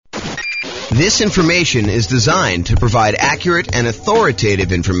This information is designed to provide accurate and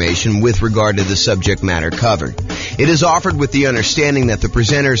authoritative information with regard to the subject matter covered. It is offered with the understanding that the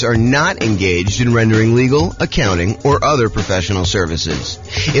presenters are not engaged in rendering legal, accounting, or other professional services.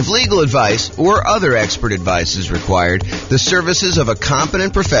 If legal advice or other expert advice is required, the services of a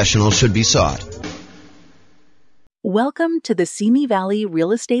competent professional should be sought. Welcome to the Simi Valley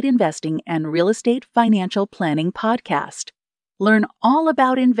Real Estate Investing and Real Estate Financial Planning Podcast. Learn all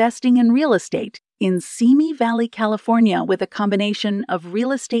about investing in real estate in Simi Valley, California, with a combination of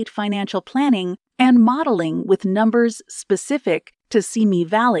real estate financial planning and modeling with numbers specific to Simi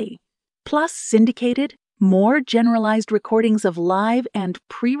Valley, plus syndicated, more generalized recordings of live and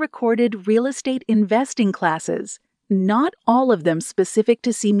pre-recorded real estate investing classes, not all of them specific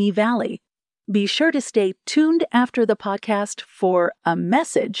to Simi Valley. Be sure to stay tuned after the podcast for a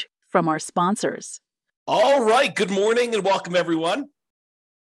message from our sponsors. All right. Good morning and welcome, everyone.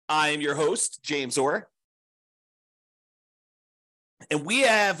 I am your host, James Orr. And we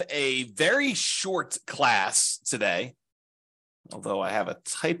have a very short class today, although I have a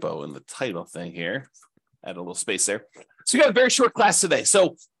typo in the title thing here. Add a little space there. So we got a very short class today.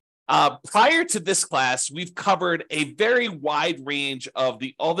 So prior to this class, we've covered a very wide range of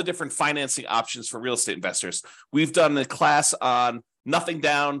all the different financing options for real estate investors. We've done a class on nothing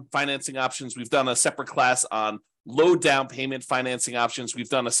down financing options. We've done a separate class on low down payment financing options. We've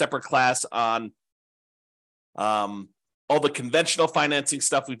done a separate class on all the conventional financing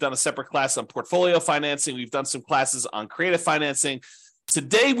stuff. We've done a separate class on portfolio financing. We've done some classes on creative financing.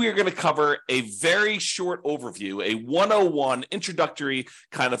 Today, we are going to cover a very short overview, a 101 introductory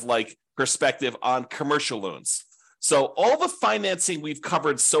kind of like perspective on commercial loans. So all the financing we've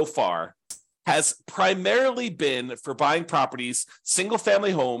covered so far has primarily been for buying properties,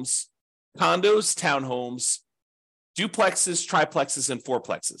 single-family homes, condos, townhomes, duplexes, triplexes, and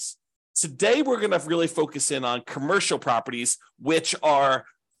fourplexes. Today, we're going to really focus in on commercial properties, which are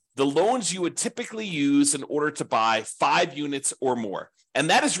the loans you would typically use in order to buy 5 units or more. And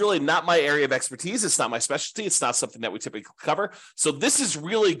that is really not my area of expertise. It's not my specialty. It's not something that we typically cover. So this is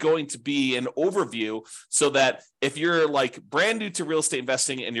really going to be an overview so that if you're like brand new to real estate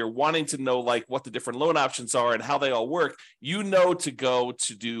investing and you're wanting to know like what the different loan options are and how they all work, you know to go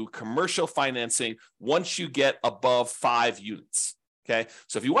to do commercial financing once you get above 5 units. Okay,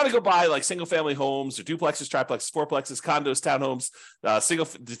 so if you want to go buy like single-family homes or duplexes, triplexes, fourplexes, condos, townhomes,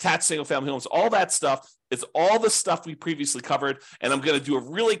 detached single-family homes, all that stuff is all the stuff we previously covered. And I'm going to do a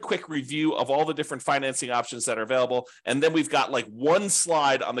really quick review of all the different financing options that are available. And then we've got like one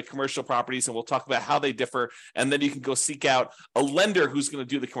slide on the commercial properties, and we'll talk about how they differ. And then you can go seek out a lender who's going to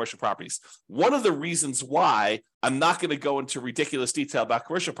do the commercial properties. One of the reasons why I'm not going to go into ridiculous detail about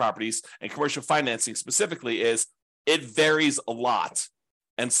commercial properties and commercial financing specifically is it varies a lot.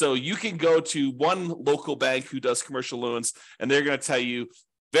 And so you can go to one local bank who does commercial loans, and they're going to tell you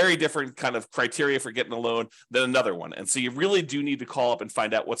very different kind of criteria for getting a loan than another one. And so you really do need to call up and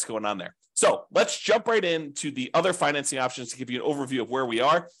find out what's going on there. So let's jump right into the other financing options to give you an overview of where we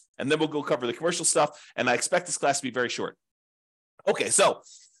are, and then we'll go cover the commercial stuff. And I expect this class to be very short. Okay, so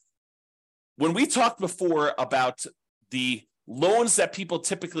when we talked before about the loans that people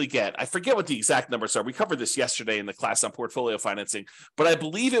typically get, I forget what the exact numbers are. We covered this yesterday in the class on portfolio financing, but I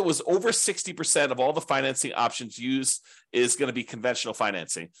believe it was over 60% of all the financing options used is going to be conventional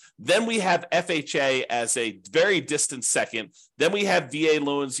financing. Then we have FHA as a very distant second. Then we have VA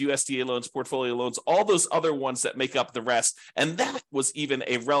loans, USDA loans, portfolio loans, all those other ones that make up the rest. And that was even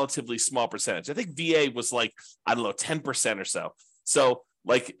a relatively small percentage. I think VA was like, 10% or so. So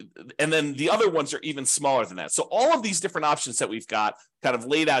and then the other ones are even smaller than that. So all of these different options that we've got kind of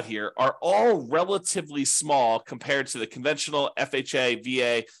laid out here are all relatively small compared to the conventional FHA,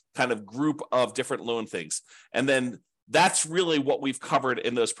 VA kind of group of different loan things. And then that's really what we've covered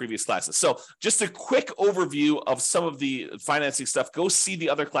in those previous classes. So just a quick overview of some of the financing stuff. Go see the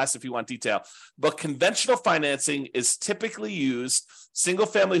other class if you want detail. But conventional financing is typically used single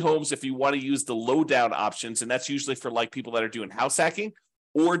family homes if you want to use the low down options. And that's usually for like people that are doing house hacking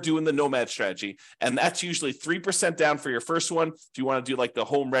or doing the nomad strategy. And that's usually 3% down for your first one if you want to do like the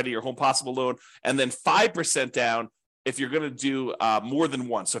home ready or home possible loan, and then 5% down if you're going to do more than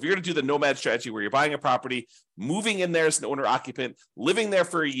one. So if you're going to do the nomad strategy where you're buying a property, moving in there as an owner occupant, living there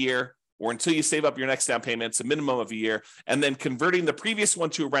for a year, or until you save up your next down payment, it's a minimum of a year, and then converting the previous one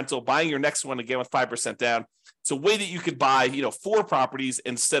to a rental, buying your next one again with 5% down. It's a way that you could buy, 4 properties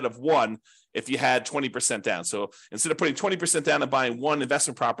instead of one if you had 20% down. So instead of putting 20% down and buying one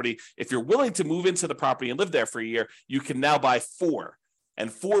investment property, if you're willing to move into the property and live there for a year, you can now buy 4.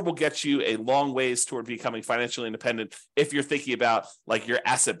 And 4 will get you a long ways toward becoming financially independent if you're thinking about like your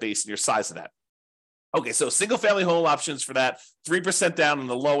asset base and your size of that. Okay, so single family home options for that, 3% down on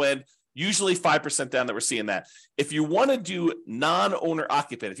the low end, usually 5% down that we're seeing that. If you want to do non-owner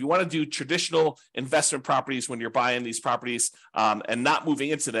occupant, if you want to do traditional investment properties when you're buying these properties and not moving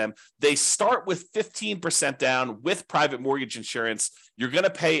into them, they start with 15% down with private mortgage insurance. You're going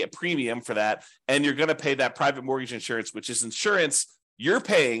to pay a premium for that, and you're going to pay that private mortgage insurance, which is insurance you're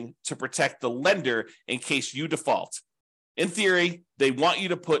paying to protect the lender in case you default. In theory, they want you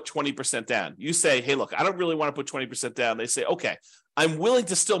to put 20% down. You say, hey, look, I don't really want to put 20% down. They say, okay, I'm willing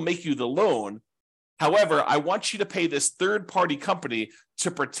to still make you the loan. However, I want you to pay this third-party company to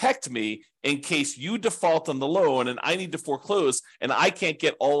protect me in case you default on the loan and I need to foreclose and I can't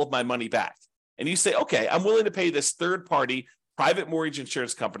get all of my money back. And you say, okay, I'm willing to pay this third-party private mortgage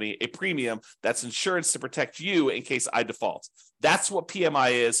insurance company a premium that's insurance to protect you in case I default. That's what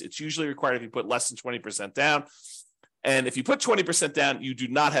PMI is. It's usually required if you put less than 20% down. And if you put 20% down, you do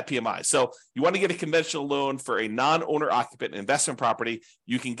not have PMI. So you want to get a conventional loan for a non-owner occupant investment property.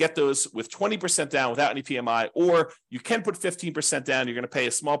 You can get those with 20% down without any PMI, or you can put 15% down. You're going to pay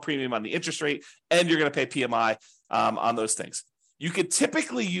a small premium on the interest rate, and you're going to pay PMI on those things. You could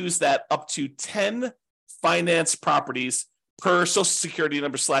typically use that up to 10 finance properties per Social Security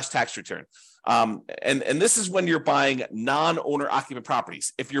number / tax return. And this is when you're buying non-owner occupant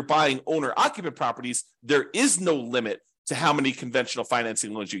properties. If you're buying owner occupant properties, there is no limit to how many conventional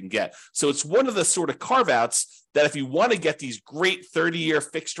financing loans you can get. So it's one of the sort of carve-outs that if you want to get these great 30-year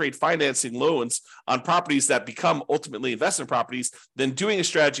fixed rate financing loans on properties that become ultimately investment properties, then doing a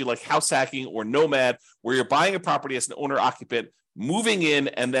strategy like house hacking or Nomad, where you're buying a property as an owner occupant, moving in,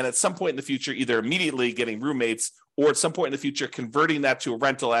 and then at some point in the future, either immediately getting roommates or at some point in the future, converting that to a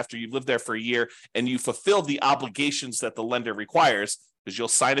rental after you've lived there for a year and you fulfill the obligations that the lender requires, because you'll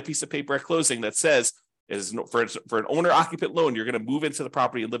sign a piece of paper at closing that says, for an owner-occupant loan, you're going to move into the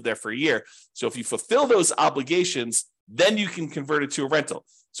property and live there for a year. So if you fulfill those obligations, then you can convert it to a rental.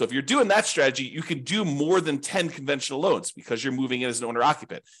 So if you're doing that strategy, you can do more than 10 conventional loans because you're moving in as an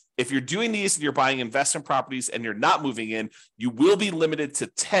owner-occupant. If you're doing these and you're buying investment properties and you're not moving in, you will be limited to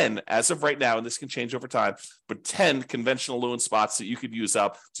 10 as of right now, and this can change over time, but 10 conventional loan spots that you could use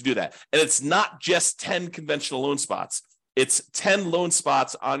up to do that. And it's not just 10 conventional loan spots. It's 10 loan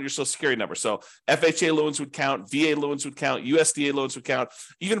spots on your Social Security number. So FHA loans would count, VA loans would count, USDA loans would count,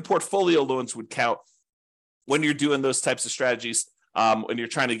 even portfolio loans would count when you're doing those types of strategies, when you're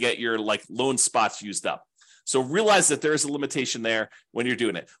trying to get your like loan spots used up. So realize that there is a limitation there when you're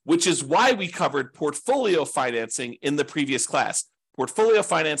doing it, which is why we covered portfolio financing in the previous class. Portfolio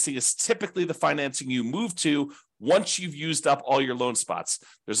financing is typically the financing you move to once you've used up all your loan spots.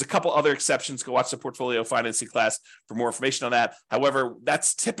 There's a couple other exceptions. Go watch the portfolio financing class for more information on that. However,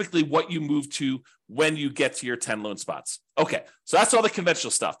 that's typically what you move to when you get to your 10 loan spots. Okay, so that's all the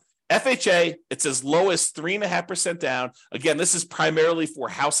conventional stuff. FHA, it's as low as 3.5% down. Again, this is primarily for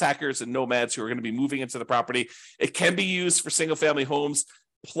house hackers and nomads who are going to be moving into the property. It can be used for single-family homes,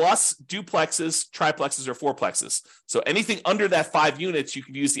 plus duplexes, triplexes, or fourplexes. So anything under that 5 units, you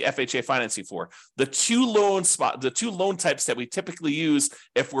can use the FHA financing for. The two loan types that we typically use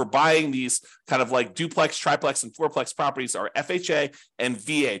if we're buying these kind of like duplex, triplex, and fourplex properties are FHA and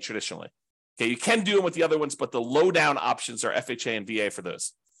VA traditionally. Okay, you can do them with the other ones, but the low down options are FHA and VA for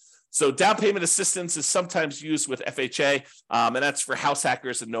those. So down payment assistance is sometimes used with FHA, and that's for house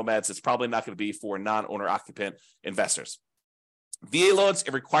hackers and nomads. It's probably not going to be for non-owner occupant investors. VA loans,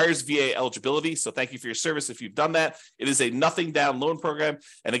 it requires VA eligibility. So thank you for your service if you've done that. It is a nothing down loan program.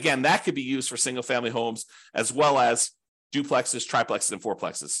 And again, that could be used for single family homes as well as duplexes, triplexes, and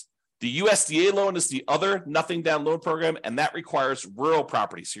fourplexes. The USDA loan is the other nothing down loan program, and that requires rural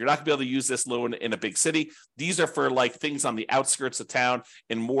property. So you're not going to be able to use this loan in a big city. These are for like things on the outskirts of town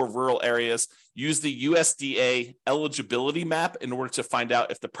in more rural areas. Use the USDA eligibility map in order to find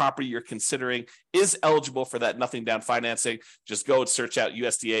out if the property you're considering is eligible for that nothing down financing. Just go and search out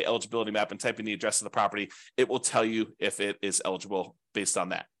USDA eligibility map and type in the address of the property. It will tell you if it is eligible based on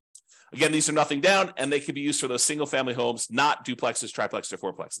that. Again, these are nothing down, and they can be used for those single-family homes, not duplexes, triplexes, or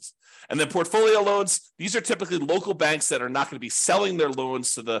fourplexes. And then portfolio loans, these are typically local banks that are not going to be selling their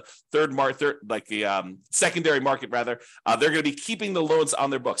loans to the secondary market, rather. They're going to be keeping the loans on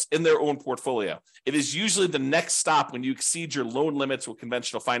their books in their own portfolio. It is usually the next stop when you exceed your loan limits with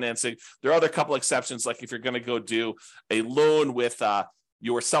conventional financing. There are other couple exceptions, like if you're going to go do a loan with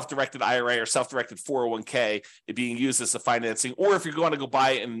your self-directed IRA or self-directed 401k being used as the financing, or if you're going to go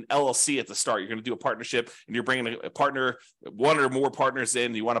buy an LLC at the start, you're going to do a partnership and you're bringing a partner, one or more partners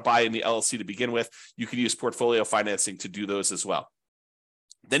in, you want to buy in the LLC to begin with, you can use portfolio financing to do those as well.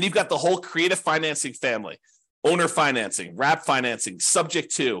 Then you've got the whole creative financing family, owner financing, wrap financing,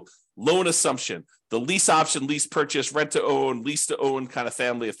 subject to, loan assumption, the lease option, lease purchase, rent to own, lease to own kind of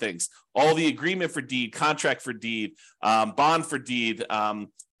family of things. All the agreement for deed, contract for deed, bond for deed,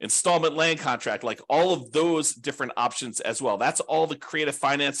 installment land contract, like all of those different options as well. That's all the creative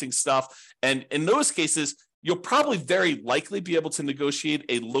financing stuff. And in those cases, you'll probably very likely be able to negotiate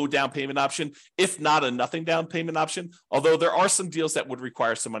a low down payment option, if not a nothing down payment option, although there are some deals that would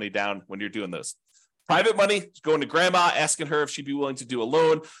require some money down when you're doing those. Private money, going to grandma, asking her if she'd be willing to do a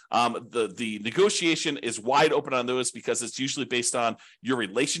loan. The negotiation is wide open on those because it's usually based on your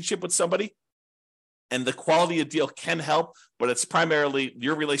relationship with somebody. And the quality of deal can help, but it's primarily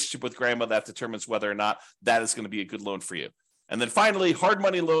your relationship with grandma that determines whether or not that is going to be a good loan for you. And then finally, hard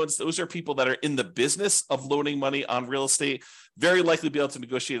money loans. Those are people that are in the business of loaning money on real estate, very likely be able to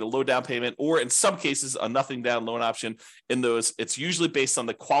negotiate a low down payment, or in some cases, a nothing down loan option. In those, it's usually based on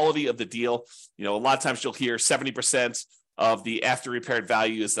the quality of the deal. You know, a lot of times you'll hear 70% of the after repaired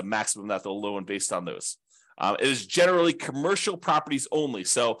value is the maximum that they'll loan based on those. It is generally commercial properties only.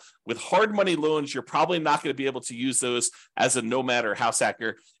 So with hard money loans, you're probably not going to be able to use those as a nomad or house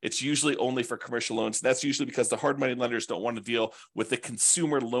hacker. It's usually only for commercial loans. That's usually because the hard money lenders don't want to deal with the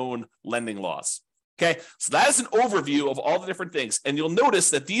consumer loan lending laws. Okay, so that is an overview of all the different things. And you'll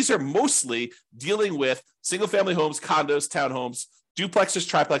notice that these are mostly dealing with single family homes, condos, townhomes, duplexes,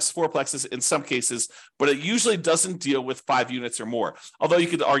 triplexes, fourplexes in some cases, but it usually doesn't deal with 5 units or more. Although you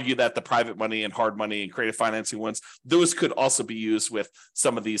could argue that the private money and hard money and creative financing ones, those could also be used with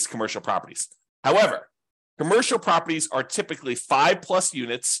some of these commercial properties. However, commercial properties are typically 5+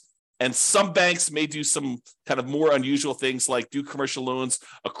 units, and some banks may do some kind of more unusual things like do commercial loans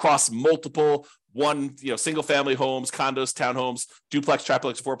across multiple single family homes, condos, townhomes, duplex,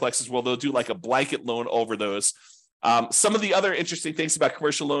 triplex, fourplexes. Well, they'll do like a blanket loan over those. Some of the other interesting things about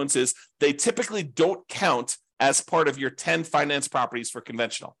commercial loans is they typically don't count as part of your 10 finance properties for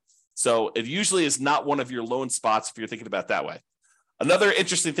conventional. So it usually is not one of your loan spots if you're thinking about it that way. Another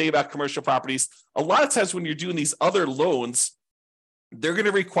interesting thing about commercial properties, a lot of times when you're doing these other loans, they're going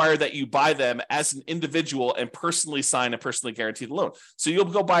to require that you buy them as an individual and personally sign and personally guarantee the loan. So you'll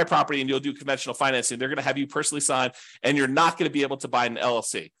go buy a property and you'll do conventional financing. They're going to have you personally sign, and you're not going to be able to buy an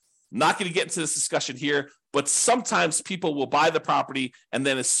LLC. Not going to get into this discussion here, but sometimes people will buy the property, and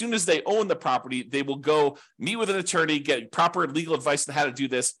then as soon as they own the property, they will go meet with an attorney, get proper legal advice on how to do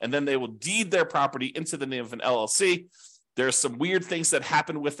this, and then they will deed their property into the name of an LLC. There's some weird things that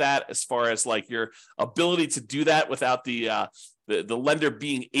happen with that as far as like your ability to do that without the lender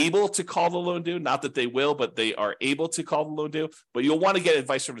being able to call the loan due. Not that they will, but they are able to call the loan due. But you'll want to get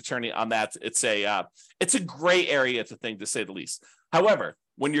advice from an attorney on that. It's a gray area to say the least. However,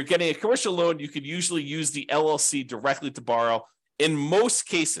 when you're getting a commercial loan, you could usually use the LLC directly to borrow. In most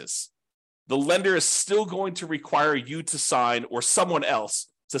cases, the lender is still going to require you to sign or someone else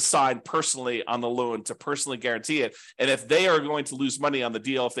to sign personally on the loan to personally guarantee it. And if they are going to lose money on the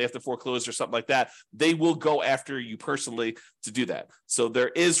deal, if they have to foreclose or something like that, they will go after you personally to do that. So there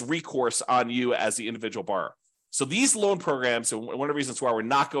is recourse on you as the individual borrower. So these loan programs, and one of the reasons why we're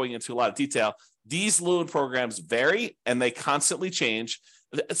not going into a lot of detail, these loan programs vary and they constantly change.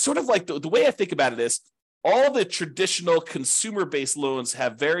 It's sort of like the way I think about it is all the traditional consumer-based loans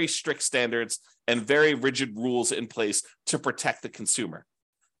have very strict standards and very rigid rules in place to protect the consumer.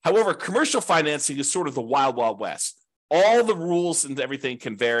 However, commercial financing is sort of the wild, wild west. All the rules and everything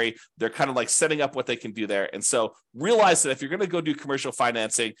can vary. They're kind of like setting up what they can do there. And so realize that if you're going to go do commercial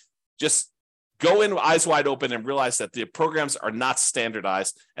financing, just go in eyes wide open and realize that the programs are not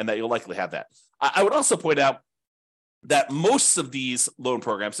standardized and that you'll likely have that. I would also point out that most of these loan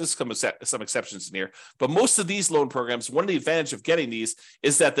programs, there's some exceptions in here, but most of these loan programs, one of the advantages of getting these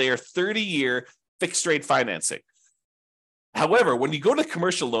is that they are 30-year fixed rate financing. However, when you go to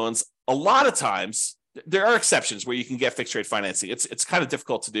commercial loans, a lot of times there are exceptions where you can get fixed rate financing. It's kind of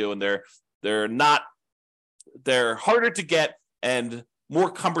difficult to do, and they're harder to get and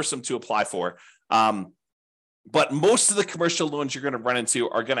more cumbersome to apply for. But most of the commercial loans you're going to run into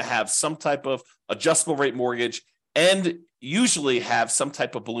are going to have some type of adjustable rate mortgage and usually have some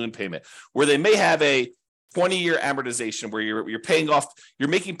type of balloon payment where they may have a 20-year amortization where you're paying off, you're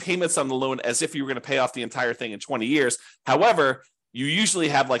making payments on the loan as if you were going to pay off the entire thing in 20 years. However, you usually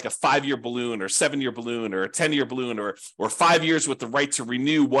have like a 5-year balloon or 7-year balloon or a 10-year balloon or 5 years with the right to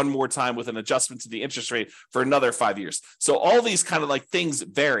renew one more time with an adjustment to the interest rate for another 5 years. So all these kind of like things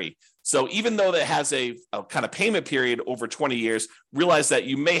vary. So even though that has a kind of payment period over 20 years, realize that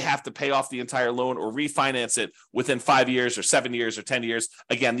you may have to pay off the entire loan or refinance it within 5 years or 7 years or 10 years.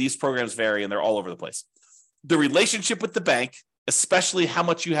 Again, these programs vary and they're all over the place. The relationship with the bank, especially how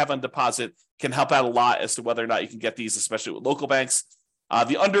much you have on deposit, can help out a lot as to whether or not you can get these, especially with local banks.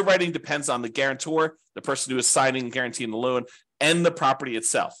 The underwriting depends on the guarantor, the person who is signing and guaranteeing the loan, and the property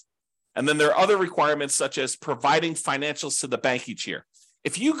itself. And then there are other requirements such as providing financials to the bank each year.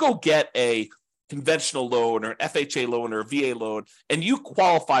 If you go get a conventional loan or an FHA loan or a VA loan and you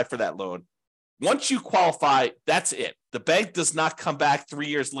qualify for that loan, once you qualify, that's it. The bank does not come back 3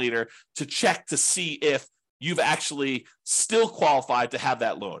 years later to check to see if you've actually still qualified to have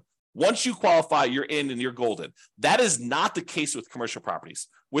that loan. Once you qualify, you're in and you're golden. That is not the case with commercial properties.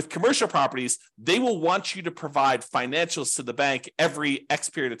 With commercial properties, they will want you to provide financials to the bank every X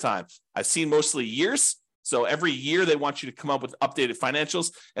period of time. I've seen mostly years. So every year they want you to come up with updated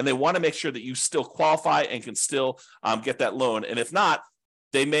financials, and they want to make sure that you still qualify and can still get that loan. And if not,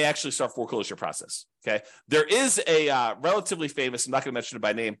 they may actually start foreclosure process. Okay. There is a relatively famous, I'm not going to mention it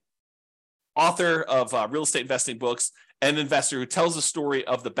by name, author of real estate investing books, an investor who tells the story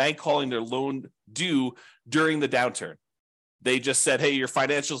of the bank calling their loan due during the downturn. They just said, hey, your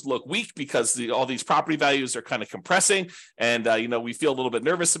financials look weak because all these property values are kind of compressing. And, we feel a little bit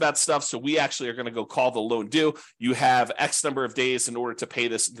nervous about stuff. So we actually are going to go call the loan due. You have X number of days in order to pay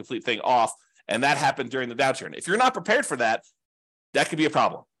this complete thing off. And that happened during the downturn. If you're not prepared for that, that could be a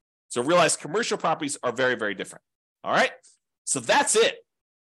problem. So realize commercial properties are very, very different. All right. So that's it.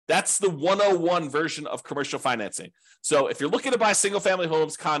 That's the 101 version of commercial financing. So if you're looking to buy single family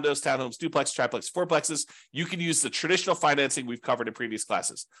homes, condos, townhomes, duplex, triplex, fourplexes, you can use the traditional financing we've covered in previous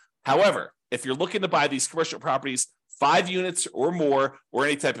classes. However, if you're looking to buy these commercial properties, 5 units or more, or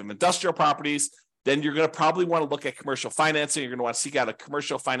any type of industrial properties, then you're going to probably want to look at commercial financing. You're going to want to seek out a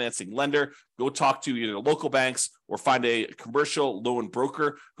commercial financing lender. Go talk to either local banks or find a commercial loan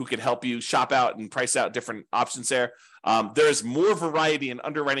broker who can help you shop out and price out different options there. There's more variety in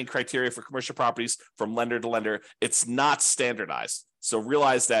underwriting criteria for commercial properties from lender to lender. It's not standardized. So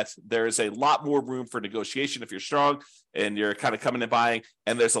realize that there is a lot more room for negotiation if you're strong and you're kind of coming and buying.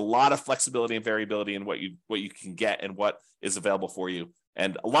 And there's a lot of flexibility and variability in what you can get and what is available for you.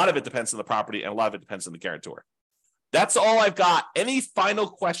 And a lot of it depends on the property and a lot of it depends on the guarantor. That's all I've got. Any final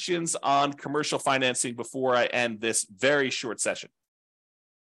questions on commercial financing before I end this very short session?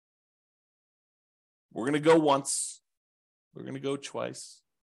 We're going to go once. We're going to go twice.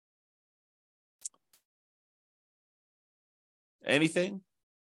 Anything?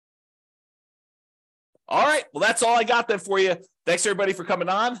 All right. Well, that's all I got then for you. Thanks, everybody, for coming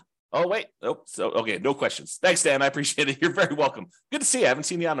on. Oh, wait. Oh, okay. No questions. Thanks, Dan. I appreciate it. You're very welcome. Good to see you. I haven't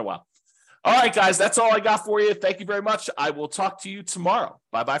seen you in a while. All right, guys. That's all I got for you. Thank you very much. I will talk to you tomorrow.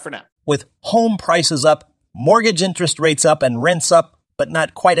 Bye-bye for now. With home prices up, mortgage interest rates up, and rents up, but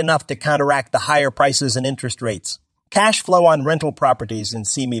not quite enough to counteract the higher prices and interest rates, cash flow on rental properties in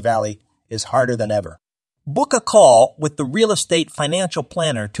Simi Valley is harder than ever. Book a call with the Real Estate Financial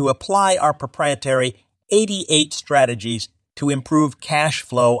Planner to apply our proprietary 88 strategies to improve cash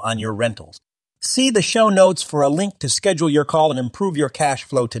flow on your rentals. See the show notes for a link to schedule your call and improve your cash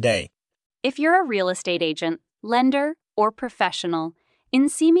flow today. If you're a real estate agent, lender, or professional in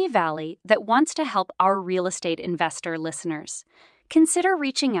Simi Valley that wants to help our real estate investor listeners, consider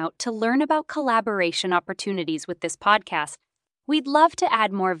reaching out to learn about collaboration opportunities with this podcast. We'd love to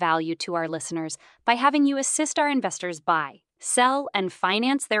add more value to our listeners by having you assist our investors buy, sell, and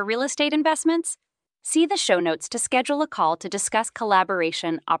finance their real estate investments. See the show notes to schedule a call to discuss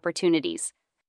collaboration opportunities.